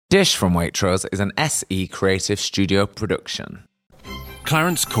Dish from Waitrose is an SE Creative Studio production.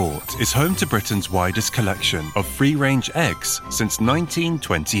 Clarence Court is home to Britain's widest collection of free-range eggs since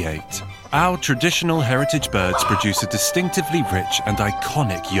 1928. Our traditional heritage birds produce a distinctively rich and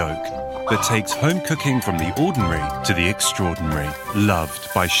iconic yolk that takes home cooking from the ordinary to the extraordinary.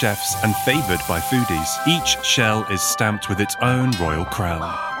 Loved by chefs and favoured by foodies, each shell is stamped with its own royal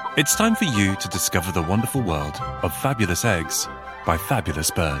crown. It's time for you to discover the wonderful world of fabulous eggs by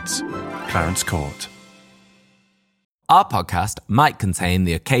fabulous birds. Clarence Court. Our podcast might contain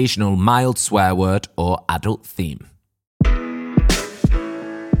the occasional mild swear word or adult theme.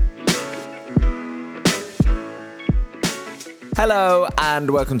 Hello and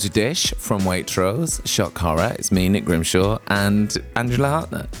welcome to Dish from Waitrose. Shock horror. It's me, Nick Grimshaw, and Angela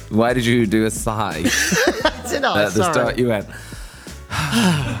Hartnett. Why did you do a sigh? Did I? At the start you went...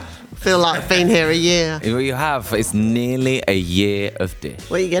 Feel like I've been here a year. Well, you have. It's nearly a year of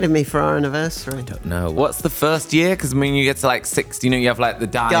Dish. What are you getting me for our anniversary? I don't know. What's the first year? Because, I mean, you get to like 60, you have like the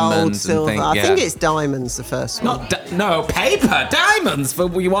diamonds. Gold, silver. And I think it's diamonds, the first one. No, paper. Diamonds for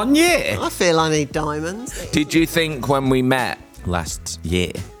 1 year. I feel I need diamonds. Did you think when we met last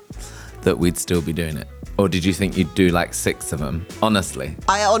year that we'd still be doing it? Or did you think you'd do like 6 of them? Honestly.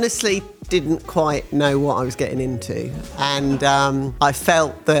 I honestly didn't quite know what I was getting into. And I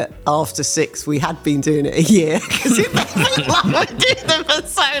felt that after 6, we had been doing it a year. Because it felt like I did them for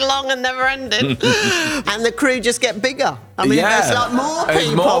so long and never ended. And the crew just get bigger. I mean, there's like more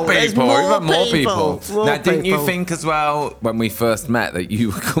people. There's more people. Now, didn't you think as well, when we first met, that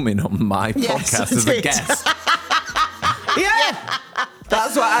you were coming on my podcast as a guest? Yeah.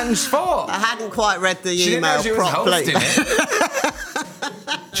 That's what Ange thought. I hadn't quite read the she email didn't know she properly. Was hosting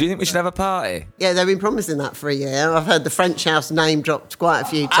it. Do you think we should have a party? Yeah, they've been promising that for a year. I've heard the French house name dropped quite a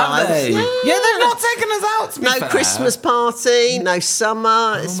few times. Have they? Yeah, they've not taken us out, to be No fair. Christmas party, no summer.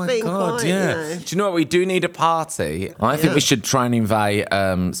 Oh It's my been God, quite, yeah. you know. Do you know what? We do need a party. I think we should try and invite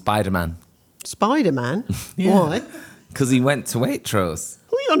Spider-Man. Spider-Man? Yeah. Why? Because he went to Waitrose.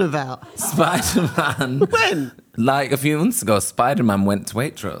 What are you on about? Spider-Man. When? Like a few months ago, Spider-Man went to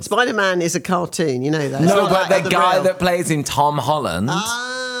Waitrose. Spider-Man is a cartoon, you know that. It's No, not but like the the guy real. that plays in Tom Holland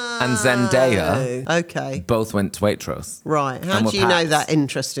and Zendaya Okay. both went to Waitrose. Right. How And do you were know packed. that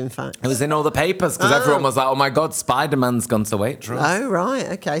interesting fact? It was in all the papers because everyone was like, oh my God, Spider-Man's gone to Waitrose. Oh, right.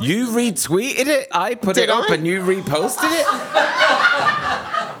 Okay. You retweeted it. I put Did it up I? and you reposted it.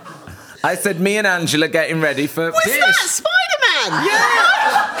 I said, me and Angela getting ready for Was Dish. that Spider-Man? Yeah.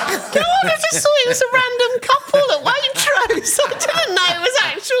 God, I just thought it was a random couple at Waitrose. I didn't know it was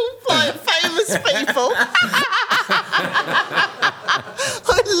actual, like, famous people.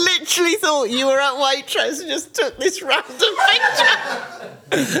 I literally thought you were at Waitrose and just took this random picture.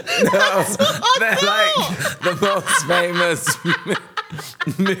 That's what I They're thought. like the most famous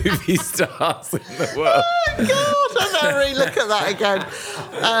movie stars in the world. Oh, God, I better re-look at that again.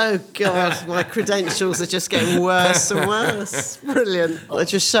 Oh, God, my credentials are just getting worse and worse. Brilliant. It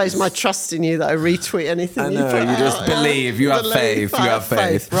just shows my trust in you that I retweet anything I you know, put you just out. believe, you have Believe, faith, I you have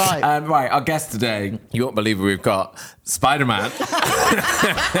faith. Right. Right, our guest today, you won't believe who we've got, Spider-Man.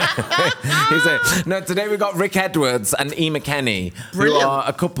 No, today we've got Rick Edwards and Emer Kenny, Brilliant. who are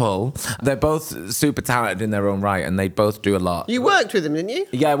a couple. They're both super talented in their own right, and they both do a lot. You worked with him, didn't you?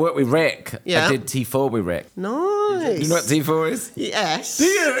 Yeah, I worked with Rick. Yeah. I did T4 with Rick. Nice. You know what T4 is? Yes. Do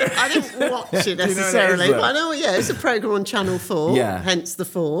you? I didn't watch it Do you know what it is, necessarily, though? but I know, yeah, it's a programme on Channel 4, Yeah. hence the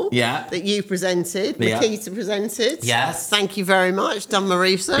 4, Yeah. that you presented, Yeah. Nikita presented. Yes. Thank you very much. Done my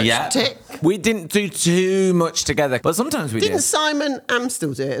research. Yeah. Tick. We didn't do too much together, but sometimes we Didn't did. Simon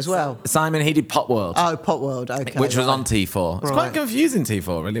Amstel do it as well? Simon, he did Pop World. Oh, Pop World, okay. Which was right. on T4. It's Right. quite confusing,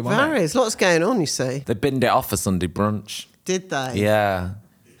 T4, really, wasn't it? Very, there's lots going on, you see. They binned it off for Sunday brunch. Did they? Yeah.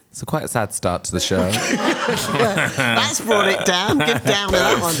 It's quite a sad start to the show. Yeah. That's brought it down. Good down on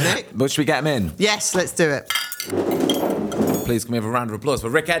that one, Nick. But should we get him in? Yes, let's do it. Please can we have a round of applause for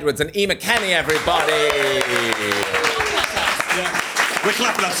Rick Edwards and Emer Kenny, everybody. We're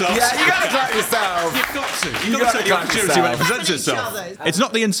clapping ourselves. Yeah, you got to clap yourself. You've got to. You You've got gotta to take the clap opportunity when it yourself. presents Each itself. other. It's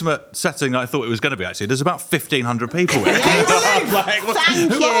not the intimate setting that I thought it was going to be, actually. There's about 1,500 people here. Yes. Like,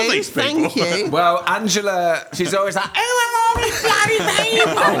 Thank who are you. these people? Thank you. Well, Angela, she's always like, oh, I'm all these bloody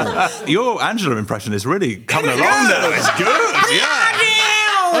people. Your Angela impression is really coming along now. It's good. Yeah.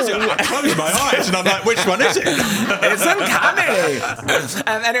 I close my eyes and I'm like, which one is it? It's uncanny.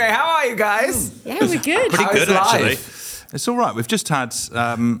 Anyway, how are you guys? Yeah, we're good. Pretty How good, is actually. life? It's all right. We've just had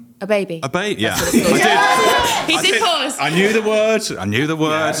A baby. a baby. Yeah. He did pause. I knew the word. I know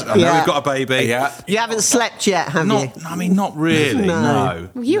Yeah. we've got a baby. Yeah. You haven't slept yet, have you? I mean, not really. No.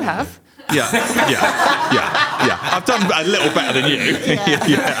 Well, you have. Yeah. I've done a little better than you.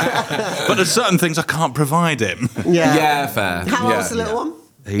 Yeah. But there's certain things I can't provide him. Yeah, fair. How old's the little one?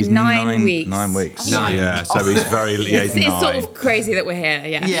 He's 9 weeks. 9 weeks. Nice. Yeah, so he's very... It's sort of crazy that we're here,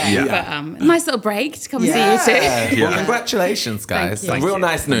 Yeah. But nice little break to come see you too. Well, congratulations, guys. Thank you. Real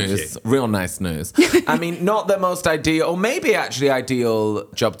nice news. Real nice news. I mean, not the most ideal, or maybe actually ideal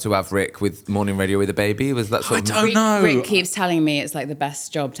job to have Rick with morning radio with a baby. Was that sort of... I don't know. Rick keeps telling me it's like the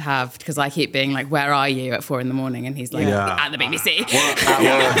best job to have because I keep being like, "Where are you?" at 4 a.m, and he's like, "At the BBC."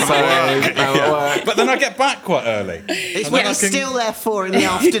 But then I get back quite early. It's when he's still there 4 in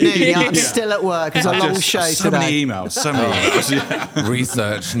the afternoon. I'm still at work. It's a long show so today. Many emails. Yeah.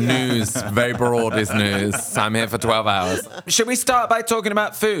 Research, news, very broad is news. I'm here for 12 hours. Should we start by talking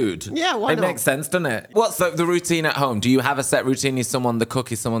about food? Yeah, why It not? makes sense, doesn't it? What's the routine at home? Do you have a set routine? Is someone the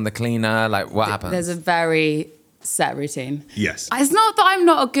cook? Is someone the cleaner? Like, what happens? There's a very set routine. Yes. It's not that I'm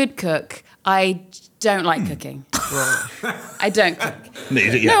not a good cook. I don't like cooking. I don't cook. No,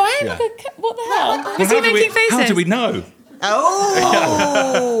 I am a good cook. What the hell? Is he making faces? How do we know?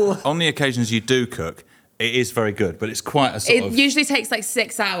 Oh! On the occasions you do cook, it is very good, but it's quite a sort of... It usually takes like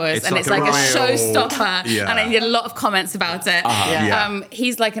 6 hours, It's and like it's like a real- showstopper, Yeah. and I get a lot of comments about it. Yeah.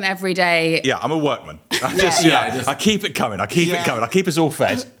 He's like an everyday. Yeah, I'm a workman. Yeah. I keep it coming. I keep us all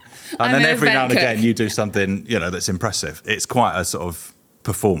fed. And I'm then an every now and event again cook. you do something, that's impressive. It's quite a sort of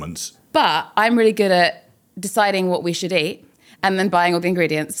performance. But I'm really good at deciding what we should eat, and then buying all the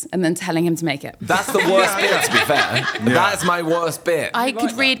ingredients, and then telling him to make it. That's the worst bit, to be fair. That's my worst bit. I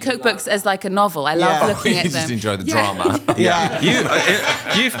could read cookbooks as like a novel. I love looking at You them. just enjoy the drama. Yeah.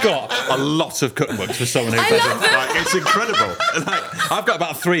 You've got a lot of cookbooks for someone who I doesn't. love them. Like, it's incredible. Like, I've got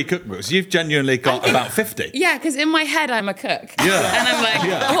about 3 cookbooks. You've genuinely got about 50. Yeah, because in my head I'm a cook. Yeah. And I'm like,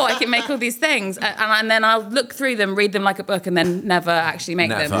 I can make all these things. And then I'll look through them, read them like a book, and then never actually make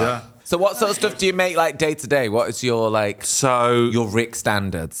them. Yeah. So what sort of stuff do you make like day to day? What is your your Rick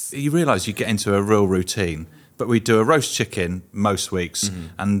standards? You realise you get into a real routine, but we do a roast chicken most weeks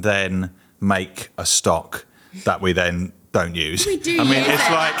and then make a stock that we then don't use. We do I mean, use it's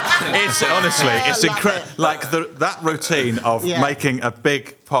it. like, it's honestly, it's incredible. Like that routine of making a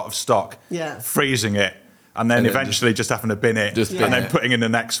big pot of stock, freezing it, and then eventually just having to bin it, and then putting in the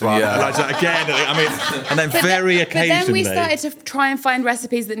next one. Yeah. Like, again, I mean, and then very occasionally. But then we started to try and find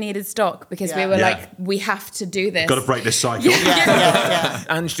recipes that needed stock because we were like, we have to do this. Got to break this cycle.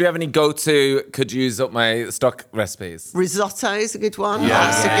 And do you have any go-to, could use up my stock recipes? Risotto is a good one. Yeah.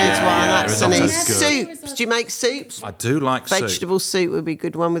 That's a good one. That's an risotto's easy. good. Soups. Do you make soups? I do like Vegetable soup. soup would be a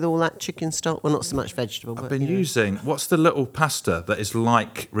good one with all that chicken stock. Well, not so much vegetable. I've but, been you know. using, what's the little pasta that is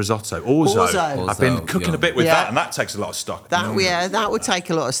like risotto? Orzo. Orzo. I've been Orzo, cooking yeah. a bit with Yeah. that, and that takes a lot of stock. That would take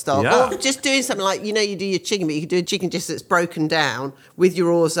a lot of stock. Yeah. Or just doing something like, you do your chicken, but you could do a chicken just that's broken down with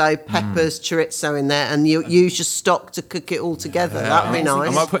your orzo, peppers, chorizo in there, and you use your stock to cook it all together. That'd be nice.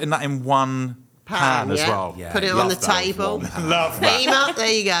 Am I putting that in one pan as well? Yeah. Put it on the table. Love that. Beam up,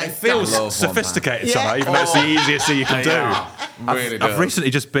 there you go. It feels Love one sophisticated pan. somehow, even though it's the easiest thing you can do. Really I've recently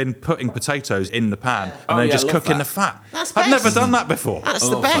just been putting potatoes in the pan and then just love cooking that. the fat. That's I've best. never done that before. That's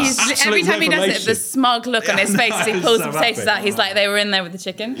the best. Every time he does it, revelation. the smug look on his face as he pulls so the potatoes happy. out, he's like, they were in there with the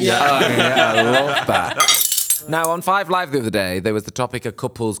chicken. I love that. Now, on 5 Live the other day, there was the topic of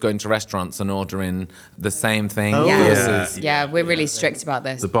couples going to restaurants and ordering the same thing versus... Yeah, we're really strict about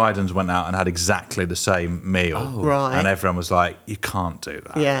this. The Bidens went out and had exactly the same meal. Right. And everyone was like, you can't do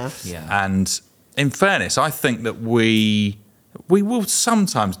that. Yeah. And in fairness, I think that we will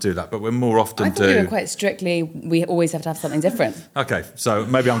sometimes do that, but we're more often I thought we were quite strictly, we always have to have something different. Okay, so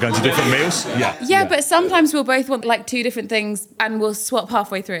maybe I'm going to different meals. Yeah, but sometimes we'll both want like 2 different things and we'll swap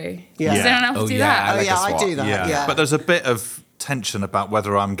halfway through. Yeah. Does anyone else do that? like a I swap. do that. Yeah. But there's a bit of tension about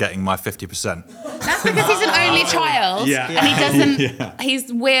whether I'm getting my 50%. That's because he's an only child and he doesn't,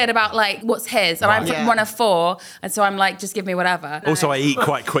 he's weird about like what's his. And I'm one of 4 and so I'm like, just give me whatever. Also, I eat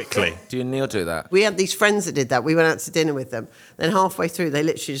quite quickly. Do you and Neil do that? We had these friends that did that. We went out to dinner with them. Then halfway through, they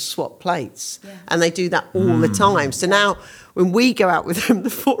literally just swap plates. Yeah. And they do that all the time. So now, when we go out with them, the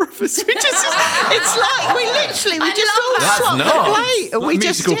 4 of us, we just, it's like, we just all swap the plate. And Like we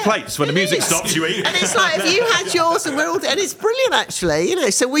musical just, plates. When the music stops, you eat. And it's like, if you had yours and we're all, and it's brilliant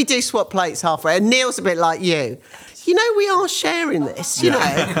actually, so we do swap plates halfway. And Neil's a bit like you. We are sharing this,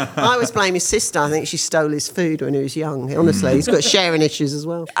 I always blame his sister. I think she stole his food when he was young. Honestly, he's got sharing issues as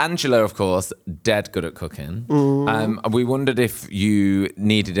well. Angela, of course, dead good at cooking. We wondered if you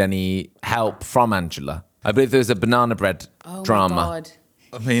needed any help from Angela. I believe there was a banana bread drama. My God.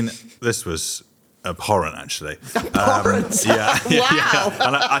 I mean, this was abhorrent, actually. Abhorrent? Yeah. Wow.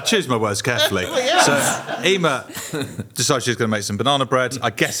 And I choose my words carefully. So Emer decided she was going to make some banana bread. I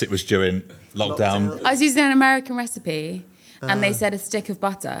guess it was during lockdown. I was using an American recipe, and they said a stick of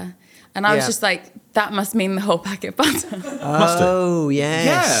butter. And I was just like, that must mean the whole packet of butter. Must it? Oh,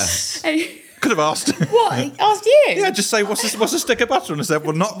 yes. And- Could have asked. What? He asked you? Yeah, just say, what's a stick of butter? And I said,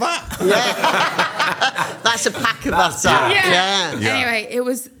 well, not that. Yeah. That's a pack of butter. Yeah. Yeah. Anyway, it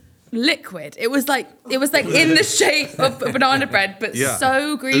was liquid. It was like in the shape of banana bread, but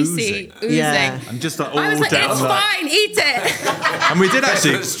so greasy, oozing. Yeah. And just like all I was like, down. it's fine, eat it. And we did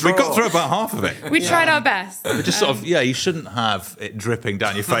actually. We got through about half of it. We tried our best. But just sort of, you shouldn't have it dripping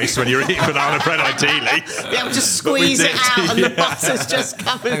down your face when you're eating banana bread, ideally. Yeah, we'll just squeeze it out and the butter's just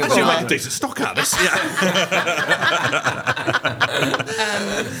coming Actually, from make a it. decent stock out of this.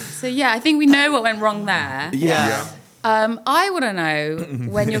 So I think we know what went wrong there. Yeah. I want to know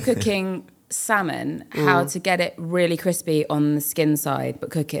when you're cooking salmon, how to get it really crispy on the skin side,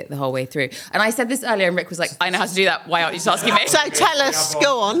 but cook it the whole way through. And I said this earlier, and Rick was like, I know how to do that. Why aren't you just asking me? So tell us,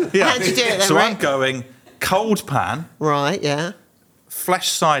 go on. How'd you do it then, So Rick? I'm going cold pan, Right, yeah. flesh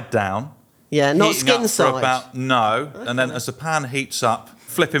side down. Yeah, not heating skin up side. For about, and then as the pan heats up,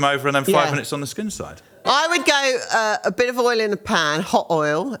 flip him over and then 5 minutes on the skin side. I would go a bit of oil in a pan, hot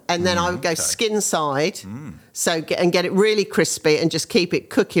oil, and then I would go skin side, get it really crispy and just keep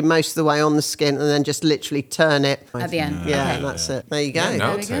it cooking most of the way on the skin and then just literally turn it. At the end. Yeah, Okay. and that's it. There you go.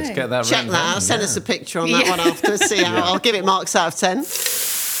 No, we let's go. get that Check written that out. down. Send us a picture on that one afterwards. See how I'll give it marks out of 10.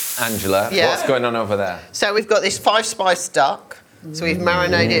 Angela, what's going on over there? So we've got this 5-spice duck. So we've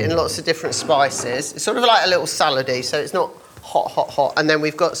marinated it in lots of different spices. It's sort of like a little salady, so it's not hot. And then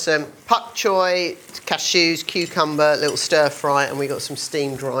we've got some pak choy, cashews, cucumber, little stir fry, and we've got some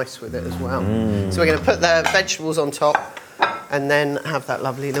steamed rice with it as well. So we're going to put the vegetables on top and then have that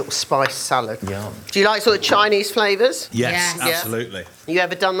lovely little spice salad. Yum. Do you like sort of Chinese flavours? Yes, Yes. absolutely. You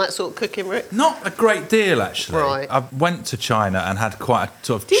ever done that sort of cooking, Rick? Not a great deal, actually. Right. I went to China and had quite a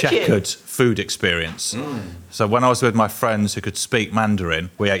sort of Did you? checkered food experience. So when I was with my friends who could speak Mandarin,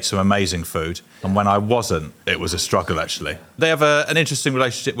 we ate some amazing food. And when I wasn't, it was a struggle, actually. They have an interesting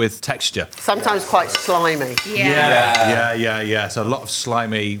relationship with texture. Sometimes quite slimy. Yeah. So a lot of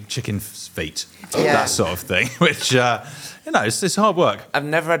slimy chicken feet, that sort of thing, which, it's hard work. I've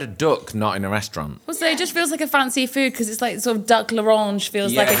never had a duck not in a restaurant. Also, it just feels like a fancy food because it's like sort of duck l'orange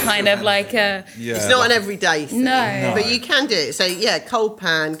feels like a kind of like a... It's not an everyday thing. No. But you can do it. So, cold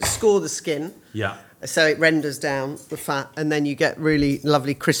pan, score the skin. Yeah. So it renders down the fat, and then you get really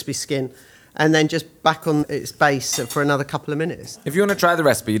lovely crispy skin, and then just back on its base for another couple of minutes. If you want to try the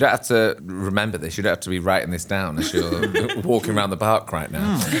recipe, you don't have to remember this. You don't have to be writing this down as you're walking around the park right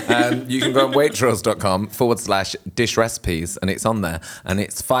now. You can go on waitrose.com/dish recipes, and it's on there. And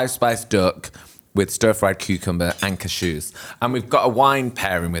it's 5-spice duck with stir-fried cucumber and cashews. And we've got a wine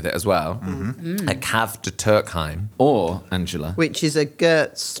pairing with it as well. A Cave de Turkheim, or, Angela. Which is a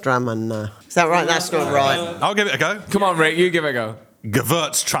Gewürztraminer. Is that right? That's not right. I'll give it a go. Come on, Rick, you give it a go.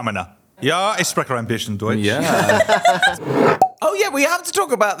 Gewürztraminer. Ja, ich spreche ein bisschen Deutsch. Yeah. Oh, yeah, we have to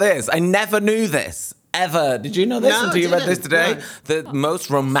talk about this. I never knew this. Ever. Did you know this No, until you read didn't. this today? No. The most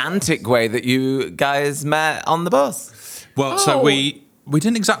romantic way that you guys met on the bus. Well, so we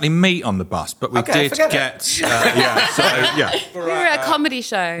didn't exactly meet on the bus, but we did forget get... We were at a comedy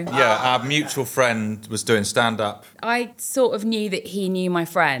show. our mutual friend was doing stand-up. I sort of knew that he knew my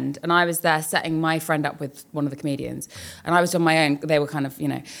friend, and I was there setting my friend up with one of the comedians, and I was on my own. They were kind of,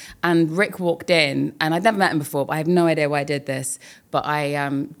 and Rick walked in, and I'd never met him before, but I have no idea why I did this, but I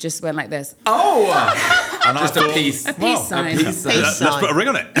just went like this. Oh! And Just I a thought, piece. A peace sign. Let's put a ring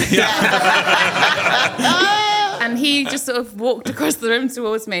on it. And he just sort of walked across the room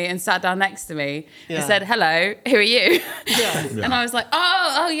towards me and sat down next to me and said, hello, who are you? And I was like,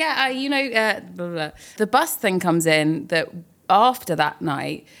 blah, blah, blah. The bus thing comes in that after that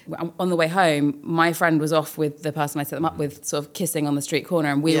night, on the way home, my friend was off with the person I set them up with, sort of kissing on the street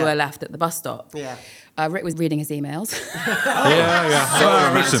corner, and we were left at the bus stop. Yeah. Rick was reading his emails. So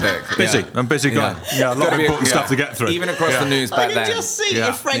romantic. Busy. I'm busy guy. Yeah, a lot of important stuff to get through. Even across the news I back can then. just see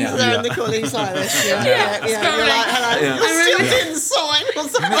your friends there in the corner. He's like this. You're like, hello. Yeah. You still didn't sign or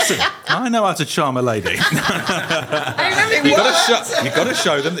something. Listen, I know how to charm a lady. I remember You've got to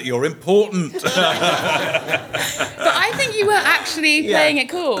show them that you're important. But I think you were actually playing it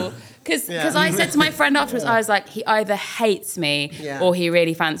cool. Because I said to my friend afterwards, I was like, he either hates me or he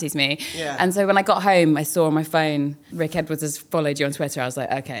really fancies me. Yeah. And so when I got home, I saw on my phone, Rick Edwards has followed you on Twitter. I was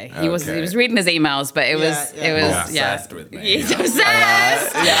like, okay. He was reading his emails, but it was Obsessed with me. He's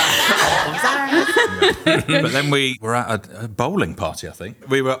obsessed. But then we were at a bowling party, I think.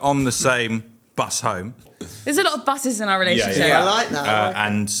 We were on the same bus home. There's a lot of buses in our relationship. I like that.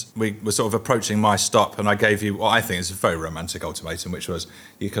 And we were sort of approaching my stop, and I gave you what I think is a very romantic ultimatum, which was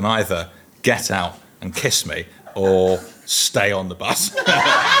you can either get out and kiss me or stay on the bus.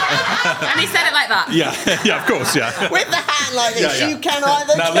 And he said it like that. Yeah, of course, yeah. With the hand like this, you can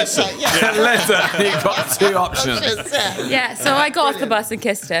either Now listen. Listen, you've got two options. Yeah, so I got off the bus and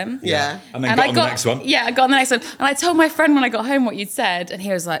kissed him. Yeah. And then got on the next one. Yeah, I got on the next one. And I told my friend when I got home what you'd said, and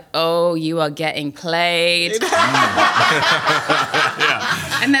he was like, "Oh, you are getting played."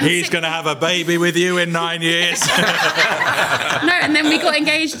 And then He's going to have a baby with you in 9 years. No, and then we got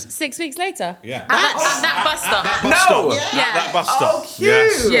engaged 6 weeks later. Yeah. At that bus stop. No! Yeah. That bus stop. Oh, cute.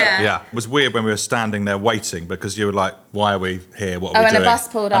 Yes. Yeah. It was weird when we were standing there waiting because you were like, why are we here? What are we and doing? a bus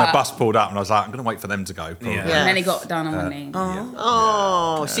pulled And up. a bus pulled up, and I was like, I'm going to wait for them to go. Probably. Yeah. And then he got down on one knee.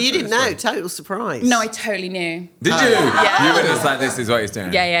 Oh, so you didn't know? Total surprise. No, I totally knew. Did you? Yeah. You were just like, this is what he's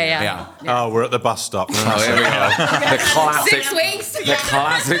doing. Yeah. Oh, we're at the bus stop. Oh, here we go. The classic. 6 weeks. The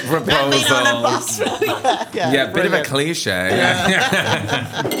classic Been on a proposal. bus. Yeah, bit of a cliche.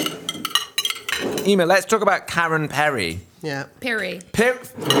 Yeah. Ema, let's talk about Karen Perry. Yeah. Piri. Been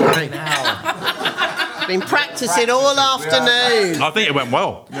practicing all afternoon. I think it went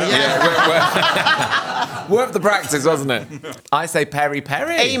well. Worth the practice, wasn't it? I say Perry.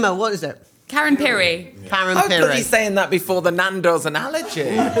 Ema, what is it? Karen Piri. Karen How could Perry. he saying that before the Nando's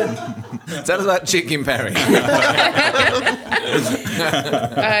analogy? Tell us about Chicken Perry.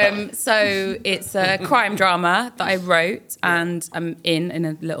 So it's a crime drama that I wrote and I'm in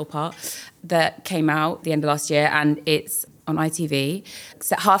a little part that came out the end of last year, and it's on ITV.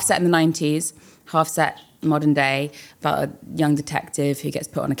 Half set in the 90s, half set modern day, about a young detective who gets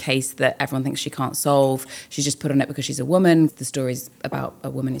put on a case that everyone thinks she can't solve. She's just put on it because she's a woman. The story's about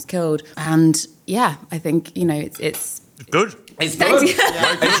a woman who's killed. And yeah, I think, it's Good. It's good.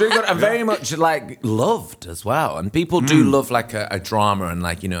 It's really good and very much like loved as well. And people do love like a drama and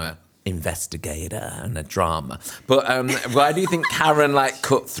like, an investigator and a drama. But why do you think Karen like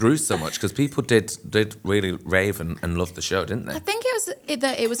cut through so much? Because people did really rave and love the show, didn't they? I think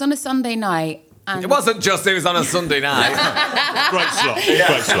it was on a Sunday night. And It wasn't just it was on a Sunday night. Great slot.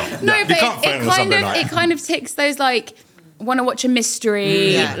 Great slot. No, You but can't fail on a Sunday night. it kind of ticks those like want to watch a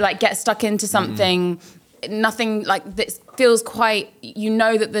mystery, like get stuck into something. Nothing like this feels quite. You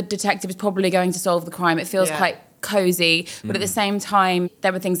know that the detective is probably going to solve the crime. It feels quite cozy, but at the same time,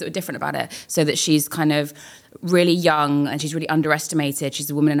 there were things that were different about it. So that she's kind of really young and she's really underestimated.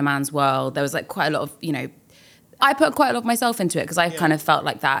 She's a woman in a man's world. There was like quite a lot of I put quite a lot of myself into it because I kind of felt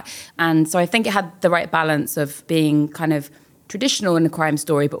like that. And so I think it had the right balance of being kind of traditional in a crime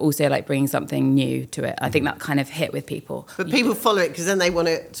story, but also like bringing something new to it. I think that kind of hit with people. But people follow it because then they want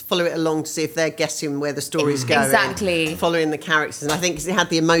to follow it along to see if they're guessing where the story's going. Exactly. Following the characters. And I think 'cause it had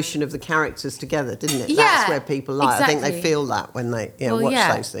the emotion of the characters together, didn't it? Yeah, That's where people like. I think exactly. they feel that when they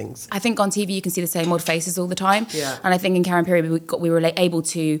watch those things. I think on TV you can see the same old faces all the time. Yeah. And I think in Karen Perry we were able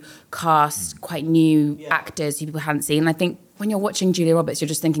to cast quite new actors who people hadn't seen. And I think when you're watching Julia Roberts, you're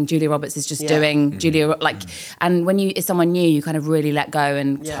just thinking Julia Roberts is just doing Julia, and when it's someone new, you kind of really let go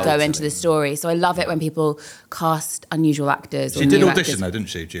and go into the story. So I love it when people cast unusual actors. She did audition though, didn't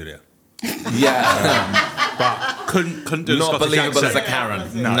she, Julia? Yeah. But couldn't do the Not Scottish believable as accent. a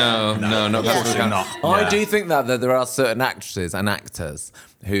Karen. No, not unfortunately not. I do think that there are certain actresses and actors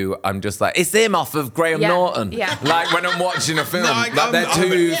who I'm just like, it's him off of Graham Norton. Yeah. Like when I'm watching a film, I'm- they're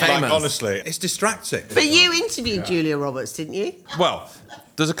too famous. Like, honestly, it's distracting. But you interviewed Julia Roberts, didn't you? Well,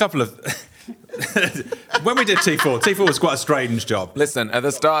 there's a couple of... when we did T4 was quite a strange job. Listen, at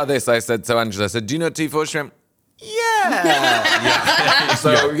the start of this, I said to Angela, I said, do you know T4 Shrimp? Yeah.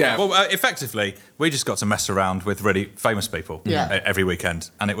 So, yeah. Well, effectively, we just got to mess around with really famous people every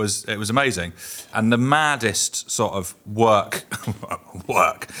weekend, and it was amazing. And the maddest sort of work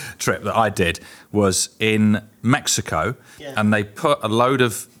trip that I did was in Mexico, and they put a load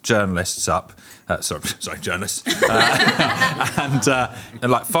of journalists up. Journalists. And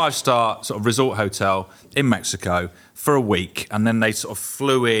like 5-star sort of resort hotel in Mexico for a week, and then they sort of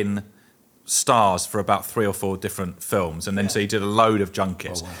flew in stars for about 3 or 4 different films, and then so he did a load of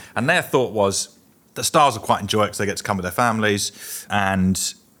junkets. And their thought was the stars will quite enjoy it because they get to come with their families,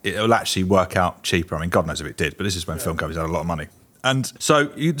 and it'll actually work out cheaper. I mean, God knows if it did, but this is when film companies had a lot of money. And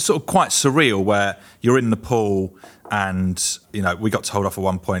so it's sort of quite surreal where you're in the pool And, you know, we got told off at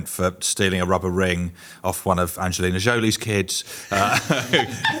one point for stealing a rubber ring off one of Angelina Jolie's kids.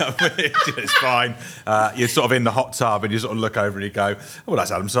 It's fine. You're sort of in the hot tub and you sort of look over and you go, oh, well,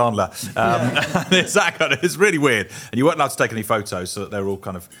 that's Adam Sandler. And it's that kind of, it's really weird. And you weren't allowed to take any photos, so that they were all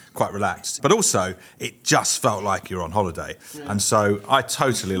kind of quite relaxed. But also, it just felt like you were on holiday. Yeah. And so I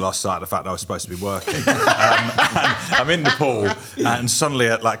totally lost sight of the fact that I was supposed to be working. And I'm in the pool, and suddenly,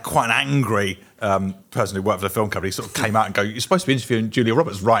 like, quite an angry person who worked for the film company sort of came out and go, you're supposed to be interviewing Julia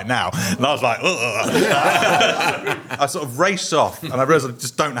Roberts right now. And I was like, ugh. I sort of raced off, and I realised I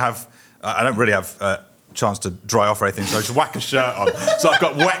just don't really have chance to dry off or anything, so I just whack a shirt on. So I've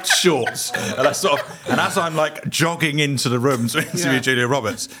got wet shorts, and as I'm like jogging into the room to interview Julia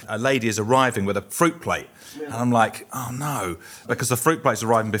Roberts, a lady is arriving with a fruit plate. And I'm like, oh no, because the fruit plate's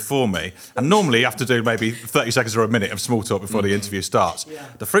arriving before me. And normally you have to do maybe 30 seconds or a minute of small talk before the interview starts. Yeah.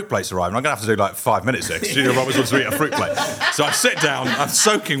 The fruit plate's arriving. I'm going to have to do like 5 minutes there, because Julia Roberts wants to eat a fruit plate. So I sit down, I'm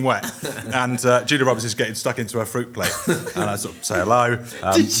soaking wet, and Julia Roberts is getting stuck into her fruit plate. And I sort of say hello.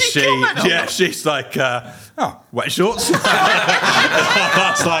 Did she comment on that? She's like, wet shorts.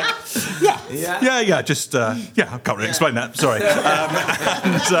 I was like, just, I can't really explain that, sorry.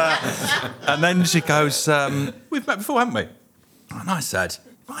 And then she goes, we've met before, haven't we? And I said,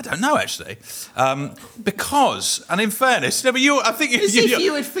 I don't know, actually. Because, and in fairness, no, but I think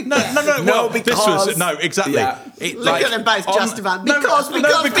you would forget. No, because... exactly. Yeah. Look at them both justified. Because,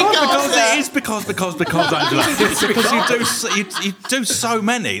 it is because, Angela. It's because you do so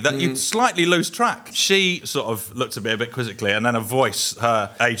many that you slightly lose track. She sort of looked at me a bit quizzically, and then a voice,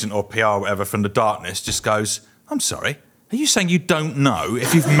 her agent or PR or whatever from the darkness, just goes, I'm sorry, are you saying you don't know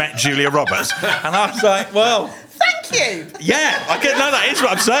if you've met Julia Roberts? And I was like, well... Thank you. Yeah, that is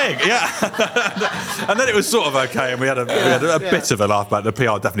what I'm saying. Yeah, and then it was sort of okay, and we had a bit of a laugh, but the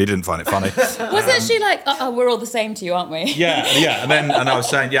PR definitely didn't find it funny. Wasn't she like, we're all the same to you, aren't we? Yeah, and I was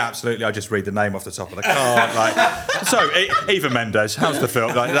saying, yeah, absolutely. I just read the name off the top of the card, like. So Eva Mendes, how's the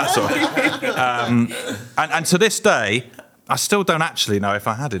film? Like that sort of. And to this day, I still don't actually know if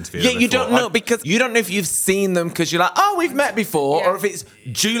I had interviewed her you before. don't know, because you don't know if you've seen them because you're like, oh, we've met before, or if it's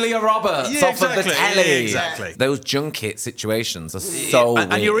Julia Roberts off of the telly. Yeah, exactly. Those junket situations are so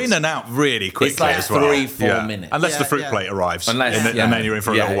weird. And you're in and out really quickly. It's like as well. 3-4 minutes. Unless the fruit plate arrives. And then you're in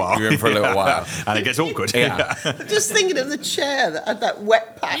for a little while. You're in for a little while. And it gets awkward. Yeah. Just thinking of the chair that had that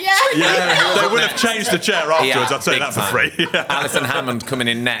wet patch. Yeah. They would have changed the chair afterwards, I'll tell you that for free. Alison Hammond coming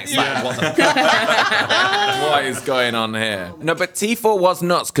in next. Like, what is going on here? No, but T4 was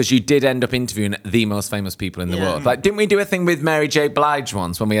nuts because you did end up interviewing the most famous people in the world. Like, didn't we do a thing with Mary J. Blige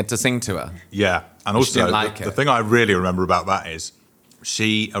once when we had to sing to her? Yeah, and also the thing I really remember about that is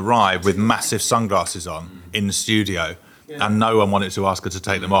she arrived with massive sunglasses on in the studio, and no one wanted to ask her to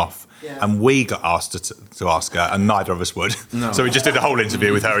take them off. Yeah. And we got asked to ask her, and neither of us would. No. So we just did a whole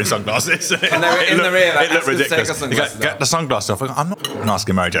interview with her in sunglasses. And they were in the rear, like, it looked ridiculous. Get the sunglasses off. I go, I'm not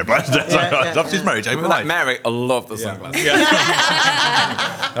asking Mary J. Blige to take sunglasses off. She's Mary J. Blige. Like Mary, I love the sunglasses.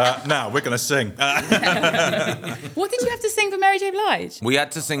 Now we're going to sing. What did you have to sing for Mary J. Blige? We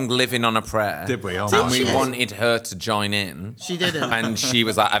had to sing "Living on a Prayer." Did we? Oh, and we wanted her to join in. She didn't. And she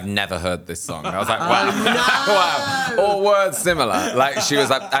was like, I've never heard this song. I was like, wow. Wow. All words similar. Like, she was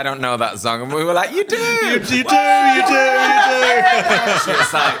like, I don't know that song. And we were like, you do. You do. She was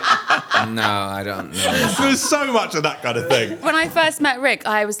like, no, I don't know. There's so much of that kind of thing. When I first met Rick,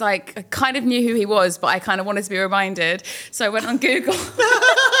 I was like, I kind of knew who he was, but I kind of wanted to be reminded. So I went on Google and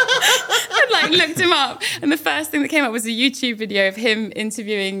like looked him up. And the first thing that came up was a YouTube video of him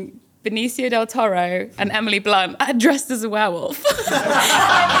interviewing Benicio del Toro and Emily Blunt dressed as a werewolf.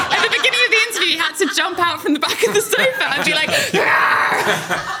 At the beginning of the interview, he had to jump out from the back of the sofa and be like,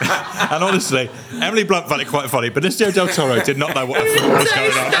 And honestly, Emily Blunt found it quite funny, but Benicio del Toro did not know what was going on.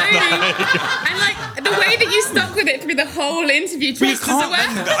 And like the way that you stuck with it through the whole interview, dressed as a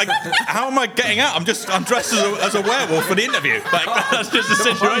werewolf. How am I getting out? I'm dressed as a werewolf for the interview. Like, that's just the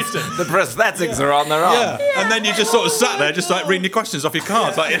situation. The prosthetics are on their own. Yeah. And then you just sort of sat there, just like reading your questions off your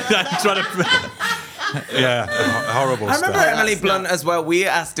cards, like trying to. Yeah, horrible I remember stuff. Emily Blunt as well. We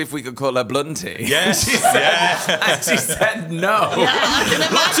asked if we could call her Blunty. Yes, and she said no.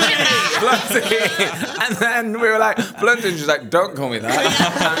 Blunty. And then we were like, Blunty, and she's like, don't call me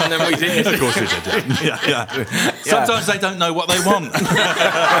that. And then we did. Of course we did, yeah. Sometimes they don't know what they want.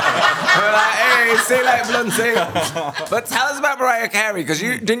 We're like, hey, see you later, Blunty. But tell us about Mariah Carey, because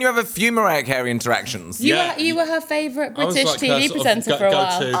didn't you have a few Mariah Carey interactions? You were her favourite British TV presenter for a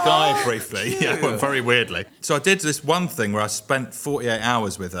while. Go-to guy briefly. Yeah, very weirdly. So I did this one thing where I spent 48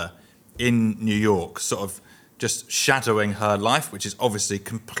 hours with her in New York, sort of just shadowing her life, which is obviously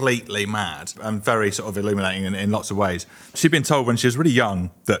completely mad and very sort of illuminating in lots of ways. She'd been told when she was really young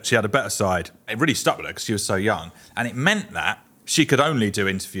that she had a better side. It really stuck with her because she was so young. And it meant that she could only do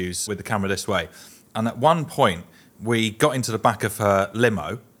interviews with the camera this way. And at one point, we got into the back of her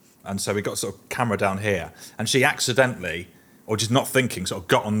limo, and so we got sort of camera down here, and she accidentally, or just not thinking, sort of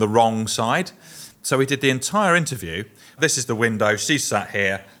got on the wrong side. So we did the entire interview. This is the window. She's sat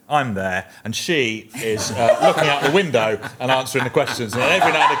here. I'm there, and she is looking out the window and answering the questions. And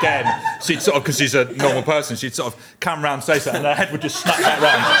every now and again, she'd sort of, because she's a normal person, she'd sort of come round, say something, and her head would just snap back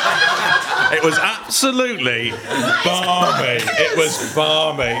round. It was absolutely balmy. It was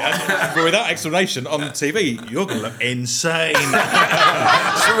balmy. And without explanation, on TV, you're going to look insane. She's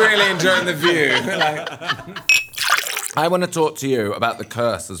really enjoying the view. I want to talk to you about The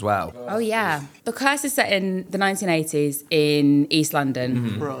Curse as well. Oh, yeah. The Curse is set in the 1980s in East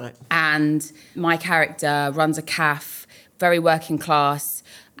London. Right. And my character runs a cafe, very working class,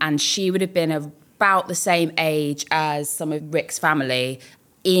 and she would have been about the same age as some of Rick's family.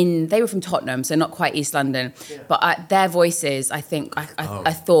 They were from Tottenham, so not quite East London. Yeah. But their voices, I think,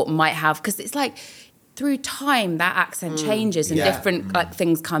 I thought might have, because it's like, through time, that accent changes and different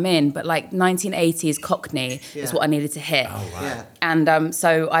things come in. But 1980s Cockney is what I needed to hit. Oh, wow. Yeah. And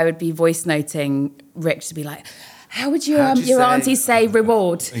so I would be voice noting Rick to be like, how would your auntie say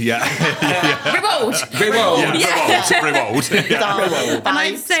reward? Yeah. Reward. Reward. Yeah. Reward. And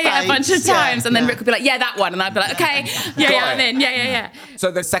I'd say it a bunch of times, and then Rick would be like, yeah, that one. And I'd be like, okay, I'm in. Yeah.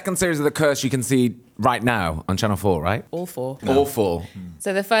 So the second series of The Curse you can see right now on Channel 4, right? All four. No. All four.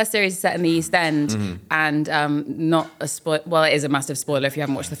 So the first series is set in the East End, and not a spoil. Well, it is a massive spoiler if you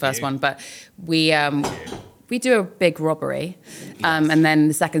haven't watched the first one, but we do a big robbery, and then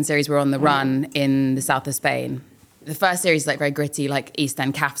the second series we're on the run in the south of Spain. The first series is very gritty, East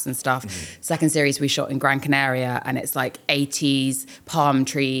End cafes and stuff. Second series we shot in Gran Canaria, and it's 80s palm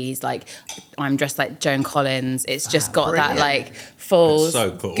trees. I'm dressed like Joan Collins. It's just got brilliant. that full,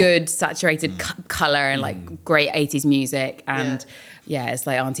 so cool. good saturated color and great 80s music. And it's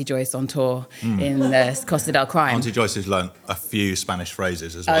Auntie Joyce on tour in the Costa del Crime. Auntie Joyce has learned a few Spanish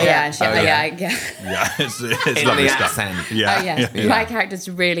phrases as well. Oh yeah, Yeah, it's lovely stuff. Accent. Yeah. My character's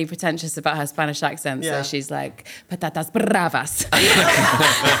really pretentious about her Spanish accent, so she's like, patatas bravas.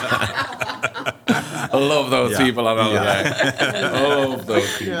 I love those people on holiday. I love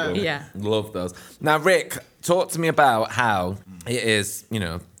those people. Yeah. Love those. Now, Rick, talk to me about how it is,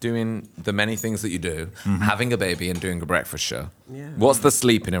 doing the many things that you do, having a baby and doing a breakfast show. Yeah. What's the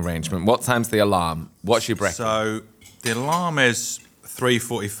sleeping arrangement? What time's the alarm? What's your breakfast? So the alarm is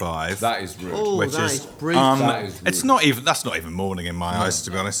 3:45. That is rude. Oh, which that is is brutal. That is rude. That's not even morning in my eyes,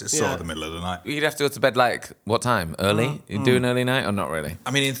 to be honest. It's sort of the middle of the night. You'd have to go to bed what time? Early? You do an early night or not really?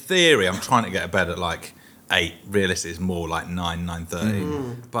 I mean, in theory, I'm trying to get to bed at 8. Realistically, it's more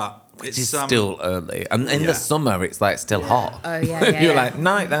 9:30. But It's still early. And in the summer, it's still hot. Oh, yeah. You're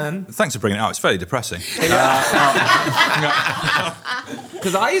night then. Thanks for bringing it out. It's fairly depressing.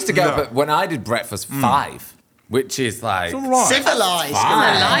 Because I used to get up when I did breakfast 5. Which is civilised.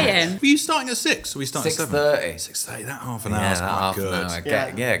 Lion. Were you starting at 6? Or were you starting at 7? 6:30. 6:30. That half an hour is quite half good. an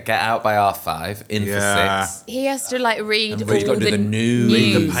hour. Get out by 5:30, in for 6. He has to read And all you've got to do the news.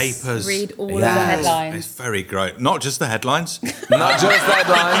 Read the papers. Read all of the headlines. It's very great. Not just the headlines. Not just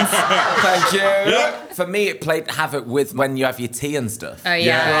headlines. Thank you. Yeah. For me, it played havoc with when you have your tea and stuff. Oh,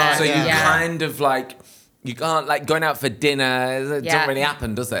 yeah. So you kind of you can't going out for dinner. It doesn't really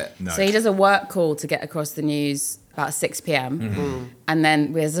happen, does it? No. So he does a work call to get across the news about 6 p.m. And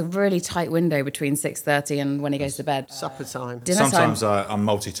then there's a really tight window between 6:30 and when he goes to bed. Supper time. Dinner Sometimes time. I'm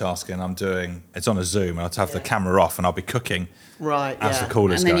multitasking. It's on a Zoom, and I'll have the camera off, and I'll be cooking. Right, As the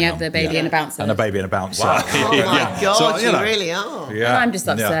call is And then going you have on. the baby and a bouncer. And a baby and a bouncer. Wow. Oh my God, So, you really are. Yeah. And I'm just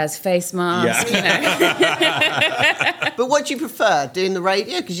upstairs, face mask, But what do you prefer, doing the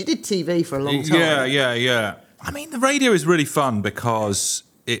radio? Because you did TV for a long time. Yeah. I mean, the radio is really fun because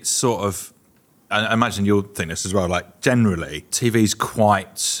it's sort of, I imagine you'll think this as well, generally, TV's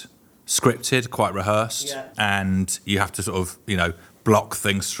quite scripted, quite rehearsed, and you have to sort of, block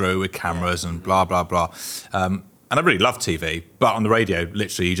things through with cameras and blah, blah, blah. And I really love TV, but on the radio,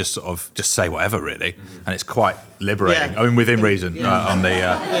 literally, you just sort of just say whatever, really, and it's quite liberating. Yeah. I mean, within reason, on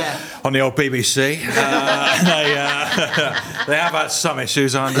the old BBC, they have had some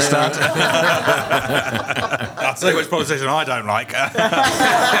issues, I understand. I'll tell you which politician I don't like.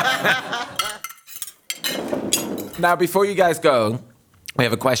 Now, before you guys go, we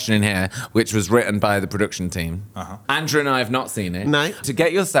have a question in here, which was written by the production team. Andrew and I have not seen it. No. To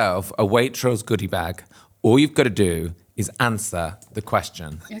get yourself a Waitrose goodie bag, all you've got to do is answer the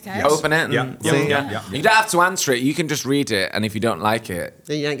question. Okay. You open it and see. Yeah. You don't have to answer it. You can just read it, and if you don't like it,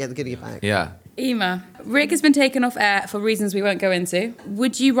 Then you don't get the goodie bag. yeah. Emer, Rick has been taken off air for reasons we won't go into.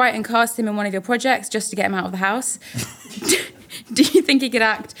 Would you write and cast him in one of your projects just to get him out of the house? Do you think he could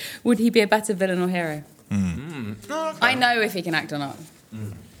act? Would he be a better villain or hero? I know if he can act or not.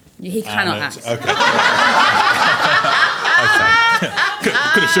 He cannot act. Okay.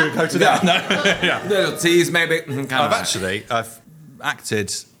 Could have sugarcoated that. No. Yeah. Little tease, maybe. I've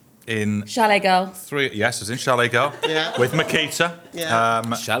acted in Chalet Girl. 3. Yes, I was in Chalet Girl with Makita. Yeah.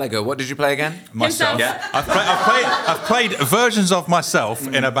 Shall I go? What did you play again? Myself. Himself. I've played versions of myself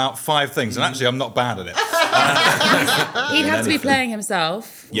in about 5 things, and actually I'm not bad at it. He'd have to be playing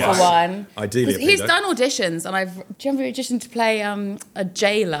himself Yes. for one. Ideally, 'Cause he's Pedo. done auditions, and do you remember he auditioned to play a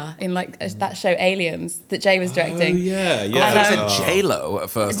jailer in that show Aliens that Jay was directing? Yeah. I said J-Lo at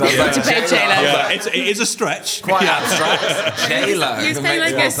first. I was like, To play J-Lo. Yeah, it is a stretch. quite abstract. J-Lo. He was It playing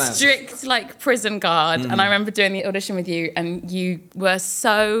makes like more a sense. strict prison guard, and I remember doing the audition with you, and you were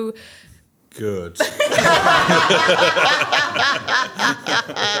so Good.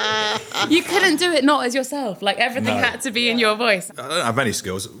 you couldn't do it not as yourself. Like everything No. had to be in your voice. I don't have many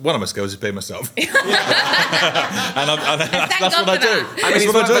skills. One of my skills is being myself. and that's Thank what God I for do. that. I mean, That's he's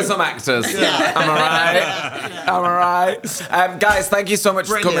what I worked for do. some actors. Am I right? Guys, thank you so much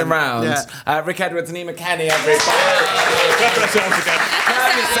for coming Brilliant. round. Yeah. Rick Edwards and Emer Kenny, everybody. Clap yourselves again.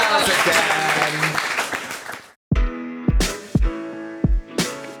 Clap yourselves again.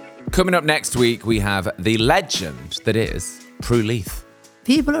 Coming up next week, we have the legend that is Prue Leith.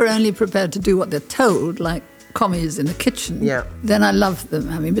 People are only prepared to do what they're told, like commies in the kitchen. Yeah. Then I love them.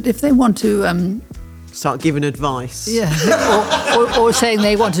 I mean, but if they want to, Start giving advice. or saying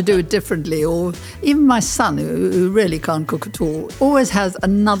they want to do it differently, or even my son, who really can't cook at all, always has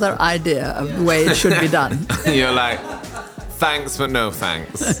another idea of the way it should be done. You're like, thanks, but no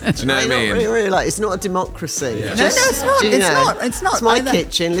thanks. Do you know what I mean? Really, like, it's not a democracy. No, it's not. do you It's know, not. It's not It's my either.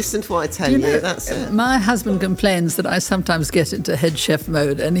 kitchen. Listen to what I tell Do you. you know, That's it. my husband complains that I sometimes get into head chef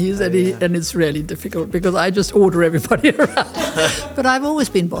mode, and and it's really difficult because I just order everybody around. But I've always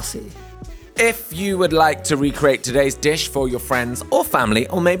been bossy. If you would like to recreate today's dish for your friends or family,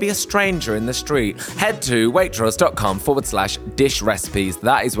 or maybe a stranger in the street, head to waitrose.com/dish recipes.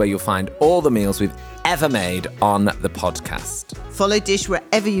 That is where you'll find all the meals we've ever made on the podcast. Follow Dish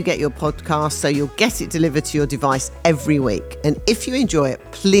wherever you get your podcast so you'll get it delivered to your device every week. And if you enjoy it,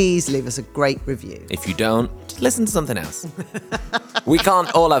 please leave us a great review. If you don't, listen to something else. We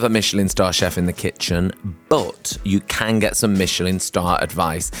can't all have a Michelin star chef in the kitchen, but you can get some Michelin star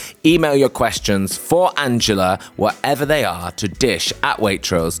advice. Email your questions for Angela, whatever they are, to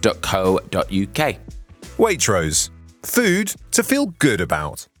dish@waitrose.co.uk. Waitrose. Food to feel good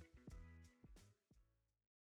about.